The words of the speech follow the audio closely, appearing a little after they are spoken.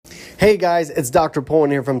Hey guys, it's Dr. Pullen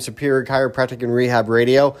here from Superior Chiropractic and Rehab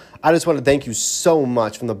Radio. I just want to thank you so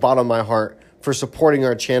much from the bottom of my heart for supporting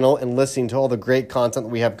our channel and listening to all the great content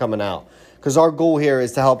that we have coming out. Because our goal here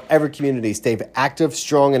is to help every community stay active,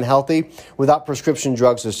 strong, and healthy without prescription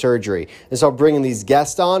drugs or surgery. And so bringing these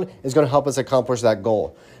guests on is going to help us accomplish that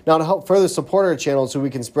goal. Now, to help further support our channel so we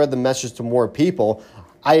can spread the message to more people,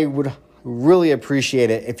 I would really appreciate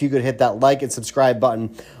it if you could hit that like and subscribe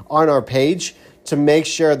button on our page to make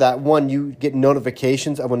sure that, one, you get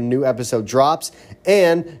notifications of when a new episode drops,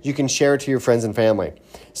 and you can share it to your friends and family.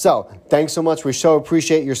 So, thanks so much. We so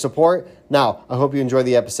appreciate your support. Now, I hope you enjoy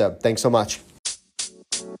the episode. Thanks so much.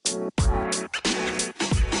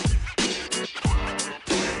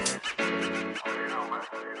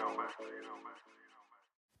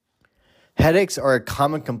 Headaches are a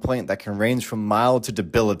common complaint that can range from mild to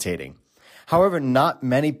debilitating. However, not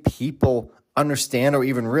many people understand or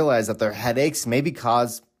even realize that their headaches may be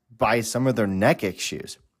caused by some of their neck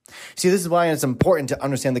issues. See, this is why it's important to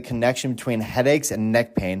understand the connection between headaches and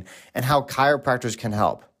neck pain and how chiropractors can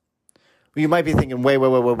help. Well, you might be thinking, wait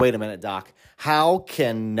a minute, doc. How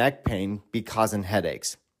can neck pain be causing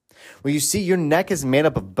headaches? Well, you see, your neck is made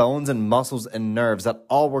up of bones and muscles and nerves that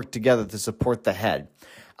all work together to support the head,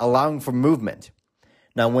 allowing for movement.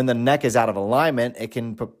 Now, when the neck is out of alignment, it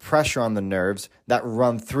can put pressure on the nerves that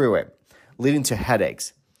run through it, leading to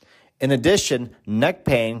headaches. In addition, neck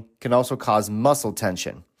pain can also cause muscle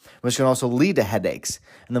tension, which can also lead to headaches.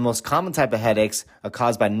 And the most common type of headaches are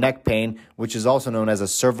caused by neck pain, which is also known as a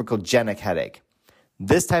cervicogenic headache.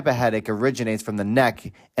 This type of headache originates from the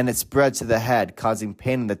neck and it spreads to the head, causing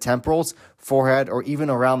pain in the temporals, forehead, or even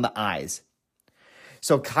around the eyes.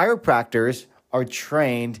 So chiropractors are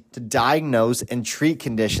trained to diagnose and treat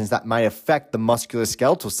conditions that might affect the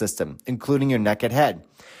musculoskeletal system, including your neck and head.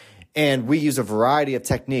 And we use a variety of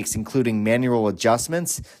techniques, including manual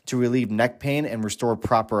adjustments to relieve neck pain and restore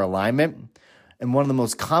proper alignment. And one of the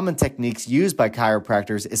most common techniques used by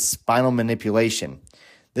chiropractors is spinal manipulation.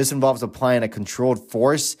 This involves applying a controlled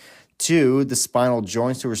force to the spinal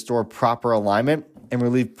joints to restore proper alignment and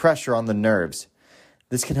relieve pressure on the nerves.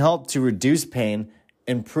 This can help to reduce pain,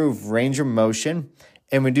 improve range of motion,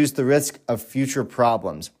 and reduce the risk of future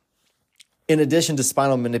problems. In addition to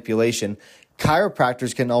spinal manipulation,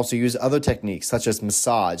 chiropractors can also use other techniques such as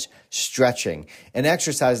massage, stretching, and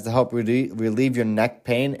exercise to help relieve your neck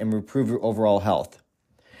pain and improve your overall health.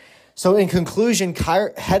 So in conclusion,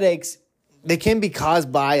 headaches, they can be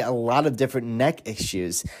caused by a lot of different neck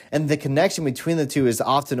issues, and the connection between the two is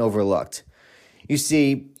often overlooked. You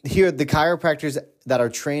see, here the chiropractors that are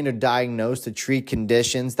trained or diagnosed to treat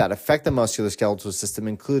conditions that affect the musculoskeletal system,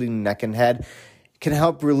 including neck and head, can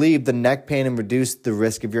help relieve the neck pain and reduce the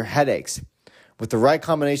risk of your headaches. With the right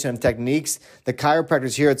combination of techniques, the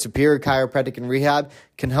chiropractors here at Superior Chiropractic and Rehab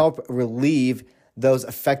can help relieve those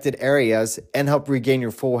affected areas and help regain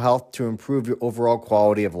your full health to improve your overall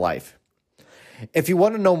quality of life. If you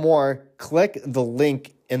want to know more, click the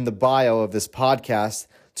link in the bio of this podcast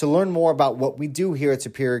to learn more about what we do here at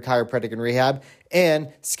Superior Chiropractic and Rehab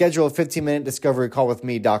and schedule a 15-minute discovery call with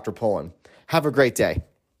me, Dr. Pullen. Have a great day.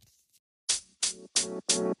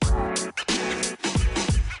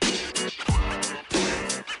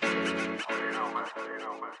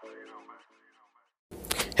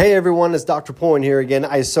 Hey everyone, it's Dr. Pullen here again.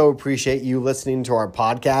 I so appreciate you listening to our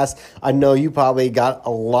podcast. I know you probably got a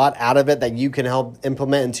lot out of it that you can help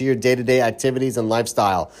implement into your day-to-day activities and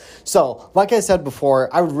lifestyle. So, like I said before,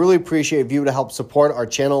 I would really appreciate if you would help support our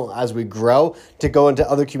channel as we grow to go into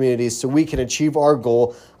other communities so we can achieve our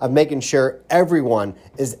goal of making sure everyone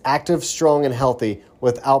is active, strong, and healthy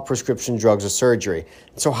without prescription drugs or surgery.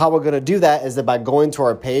 So how we're going to do that is that by going to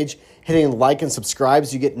our page, hitting like and subscribe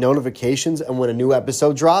so you get notifications and when a new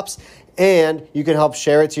episode drops, and you can help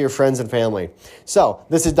share it to your friends and family. So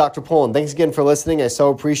this is Dr. Pullen. Thanks again for listening. I so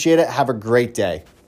appreciate it. Have a great day.